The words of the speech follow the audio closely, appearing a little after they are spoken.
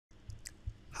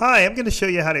Hi, I'm going to show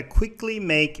you how to quickly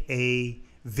make a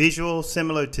visual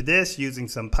similar to this using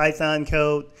some Python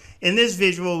code. In this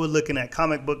visual, we're looking at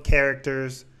comic book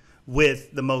characters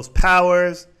with the most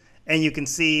powers. And you can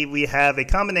see we have a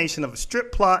combination of a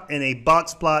strip plot and a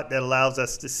box plot that allows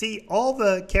us to see all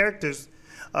the characters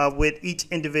with each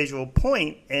individual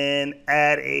point and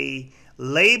add a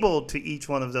label to each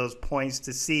one of those points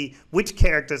to see which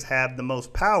characters have the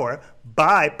most power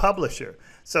by publisher.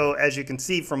 So as you can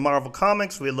see from Marvel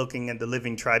Comics, we're looking at the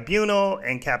Living Tribunal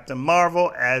and Captain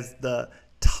Marvel as the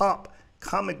top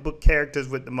comic book characters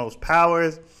with the most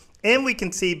powers. And we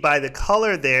can see by the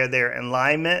color there, their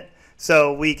alignment.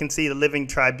 So we can see the Living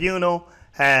Tribunal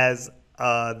has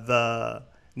the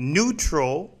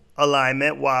neutral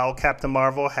alignment, while Captain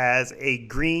Marvel has a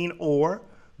green or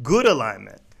good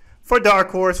alignment. For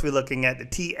Dark Horse, we're looking at the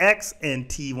TX and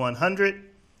T100.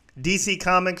 DC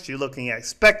Comics, you're looking at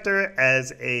Spectre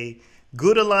as a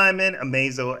good alignment,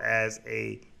 Amazo as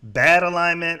a bad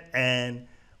alignment, and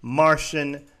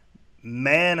Martian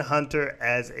Manhunter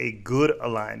as a good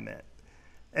alignment.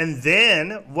 And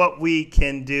then what we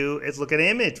can do is look at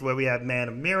Image, where we have Man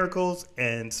of Miracles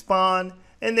and Spawn.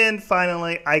 And then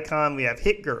finally, Icon, we have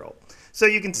Hit Girl. So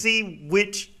you can see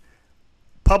which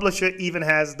publisher even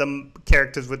has the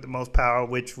characters with the most power,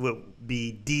 which will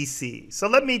be DC. So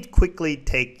let me quickly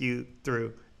take you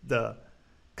through the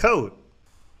code.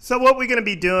 So what we're going to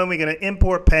be doing, we're going to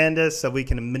import pandas so we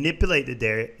can manipulate the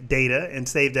data and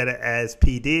save that as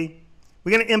PD.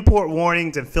 We're going to import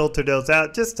warnings and filter those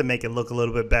out just to make it look a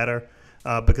little bit better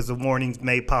because the warnings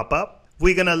may pop up.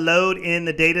 We're going to load in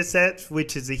the datasets,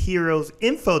 which is the heroes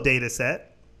info dataset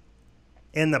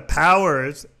and the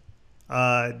powers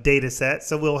dataset.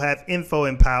 So we'll have info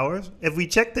and powers. If we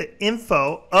check the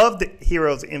info of the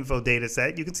heroes info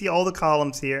dataset, you can see all the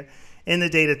columns here in the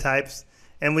data types,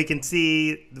 and we can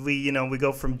see we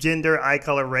go from gender, eye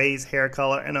color, race, hair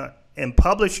color, and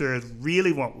publisher is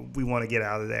really what we want to get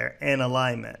out of there, and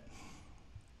alignment.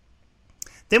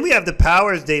 Then we have the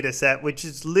powers data set, which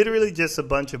is literally just a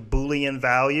bunch of Boolean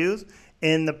values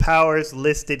in the powers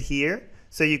listed here.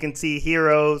 So you can see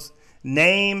heroes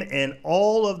name and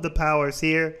all of the powers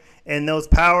here, and those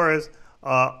powers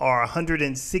are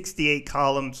 168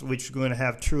 columns, which are going to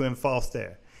have true and false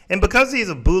there. And because these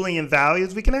are Boolean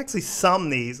values, we can actually sum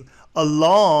these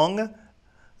along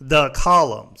the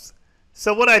columns.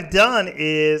 So what I've done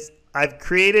is I've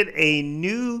created a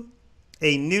new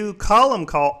column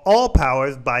called all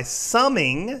powers by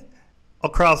summing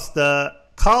across the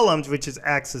columns, which is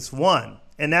axis 1.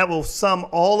 And that will sum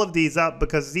all of these up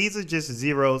because these are just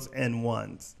zeros and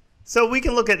ones. So we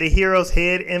can look at the hero's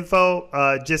head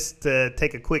info just to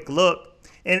take a quick look.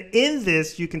 And in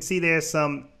this, you can see there's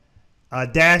some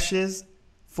dashes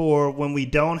for when we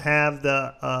don't have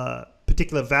the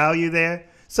particular value there.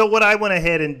 So what I went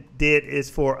ahead and did is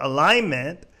for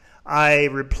alignment, I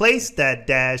replaced that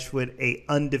dash with a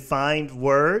undefined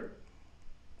word.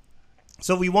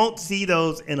 So we won't see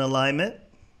those in alignment.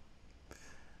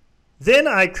 Then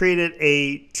I created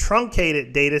a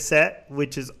truncated data set,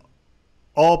 which is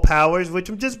all powers, which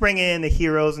I'm just bringing in the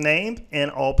hero's name and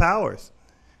all powers,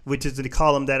 which is the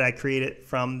column that I created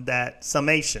from that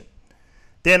summation.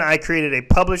 Then I created a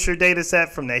publisher data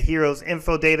set from the heroes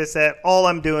info data set. All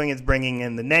I'm doing is bringing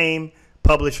in the name,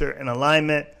 publisher, and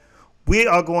alignment. We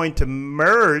are going to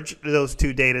merge those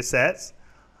two data sets.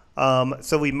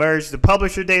 So we merge the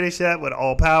publisher data set with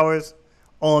all powers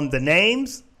on the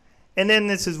names. And then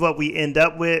this is what we end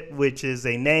up with, which is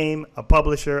a name, a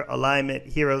publisher, alignment,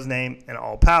 hero's name, and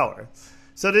all power.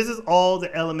 So this is all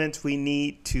the elements we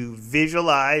need to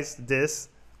visualize this.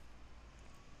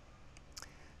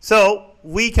 So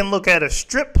we can look at a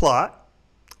strip plot,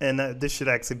 and this should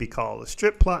actually be called a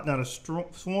strip plot, not a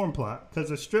swarm plot, because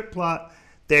a strip plot,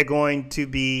 they're going to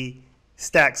be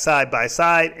stacked side by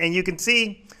side. And you can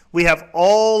see we have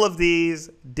all of these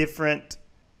different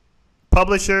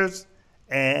publishers,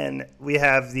 and we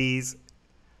have these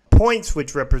points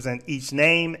which represent each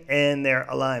name and their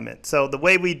alignment. So the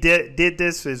way we did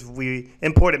this is we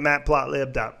imported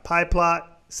matplotlib.pyplot,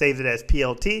 saved it as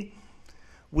PLT.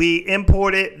 We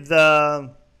imported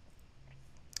the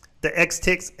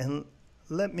xticks, and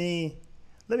let me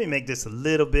make this a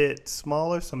little bit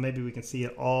smaller so maybe we can see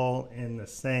it all in the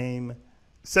same.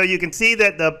 So you can see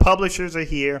that the publishers are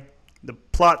here, the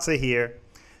plots are here.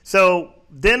 So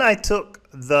then I took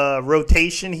the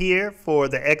rotation here for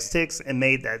the xticks and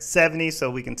made that 70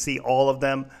 so we can see all of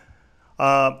them.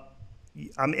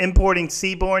 I'm importing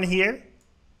Seaborn here,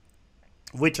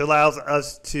 which allows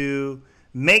us to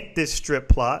make this strip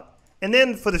plot. And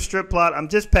then for the strip plot, I'm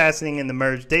just passing in the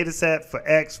merge data set. For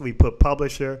X, we put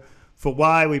publisher. For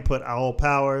Y, we put all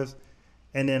powers.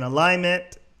 And then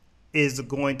alignment is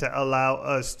going to allow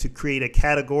us to create a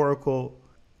categorical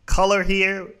color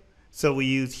here. So we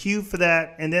use hue for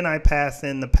that. And then I pass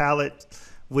in the palette,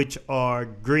 which are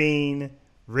green,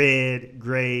 red,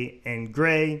 gray, and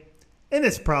gray. And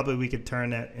it's probably, we could turn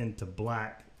that into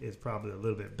black. It's probably a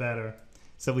little bit better.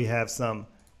 So we have some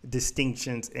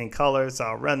distinctions in colors. So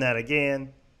I'll run that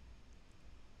again.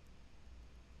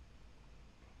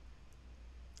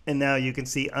 And now you can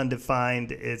see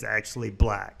undefined is actually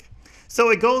black. So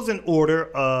it goes in order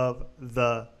of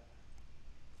the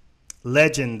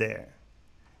legend there.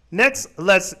 Next,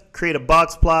 let's create a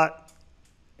box plot.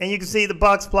 And you can see the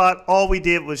box plot, all we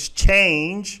did was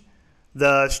change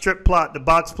the strip plot to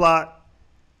box plot.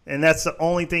 And that's the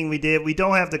only thing we did. We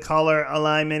don't have the color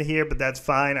alignment here, but that's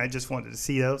fine. I just wanted to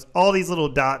see those. All these little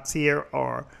dots here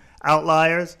are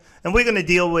outliers, and we're going to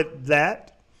deal with that.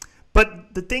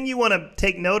 But the thing you want to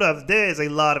take note of, there is a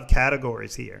lot of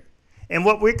categories here. And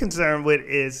what we're concerned with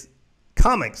is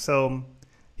comics. So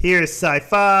here's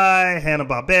sci-fi,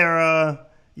 Hanna-Barbera,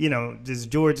 you know, just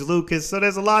George Lucas. So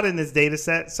there's a lot in this data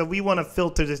set. So we want to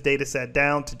filter this data set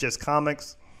down to just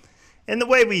comics. And the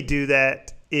way we do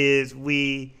that is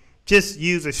we just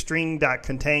use a string that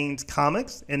contains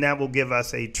comics, and that will give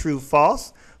us a true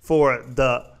false for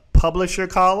the publisher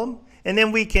column. And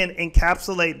then we can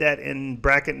encapsulate that in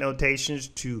bracket notations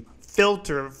to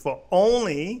filter for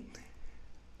only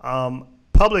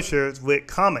publishers with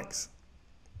comics.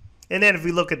 And then if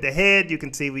we look at the head, you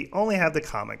can see we only have the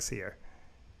comics here.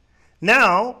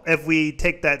 Now, if we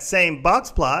take that same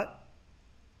box plot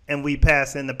and we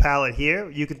pass in the palette here,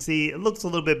 you can see it looks a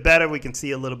little bit better. We can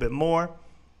see a little bit more.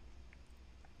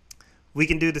 We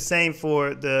can do the same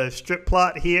for the strip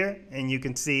plot here, and you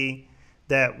can see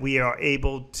that we are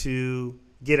able to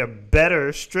get a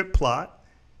better strip plot.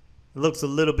 It looks a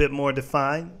little bit more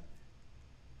defined.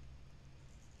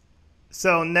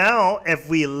 So now if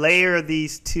we layer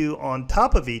these two on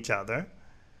top of each other,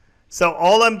 so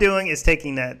all I'm doing is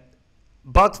taking that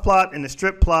box plot and the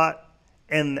strip plot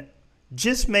and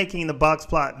just making the box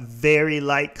plot very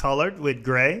light colored with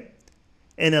gray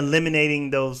and eliminating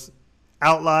those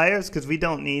outliers because we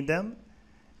don't need them.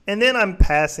 And then I'm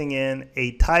passing in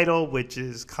a title, which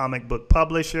is comic book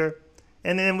publisher.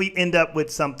 And then we end up with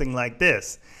something like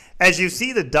this. As you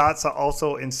see, the dots are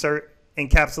also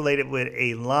encapsulated with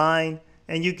a line,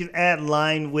 and you can add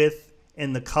line width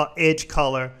and the edge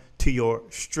color to your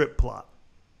strip plot.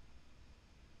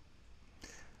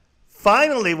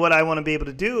 Finally, what I want to be able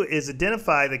to do is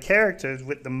identify the characters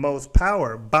with the most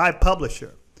power by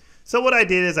publisher. So what I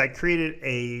did is I created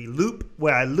a loop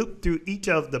where I looped through each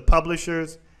of the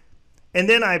publishers, and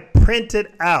then I printed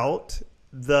out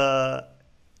the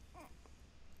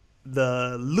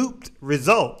looped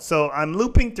result. So I'm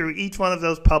looping through each one of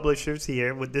those publishers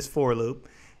here with this for loop,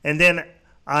 and then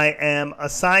I am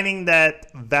assigning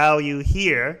that value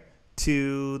here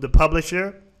to the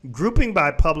publisher, grouping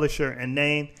by publisher and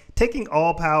name, taking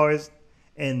all powers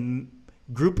and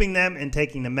grouping them and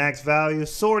taking the max value,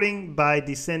 sorting by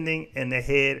descending, and the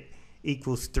head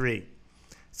equals 3.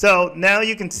 So now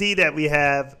you can see that we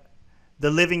have the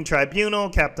Living Tribunal,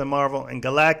 Captain Marvel, and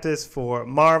Galactus for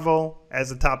Marvel as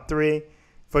the top 3.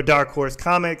 For Dark Horse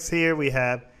Comics here, we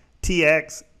have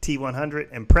TX, T100,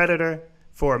 and Predator.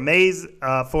 For DC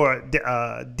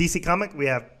Comic, we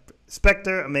have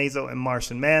Spectre, Amazo, and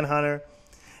Martian Manhunter.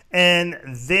 And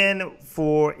then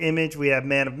for Image, we have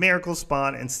Man of Miracles,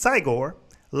 Spawn, and Cygor.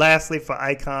 Lastly, for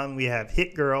Icon, we have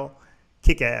Hit Girl,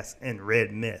 Kick-Ass, and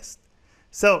Red Mist.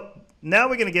 So now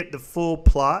we're going to get the full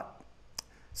plot.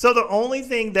 So the only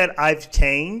thing that I've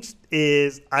changed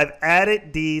is I've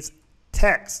added these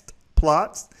text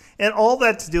plots. And all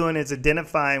that's doing is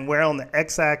identifying where on the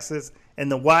x-axis and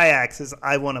the y-axis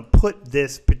I want to put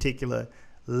this particular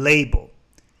label.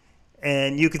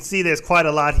 And you can see there's quite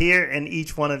a lot here, and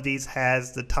each one of these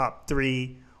has the top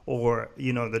 3 or,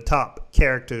 you know, the top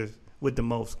characters with the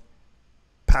most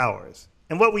powers.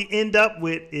 And what we end up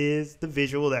with is the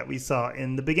visual that we saw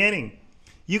in the beginning.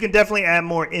 You can definitely add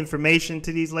more information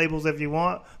to these labels if you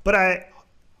want, but I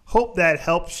hope that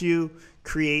helps you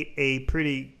create a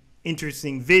pretty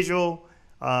interesting visual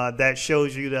that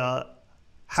shows you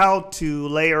how to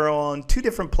layer on 2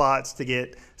 different plots to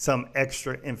get some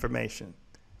extra information.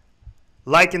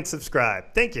 Like and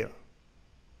subscribe. Thank you.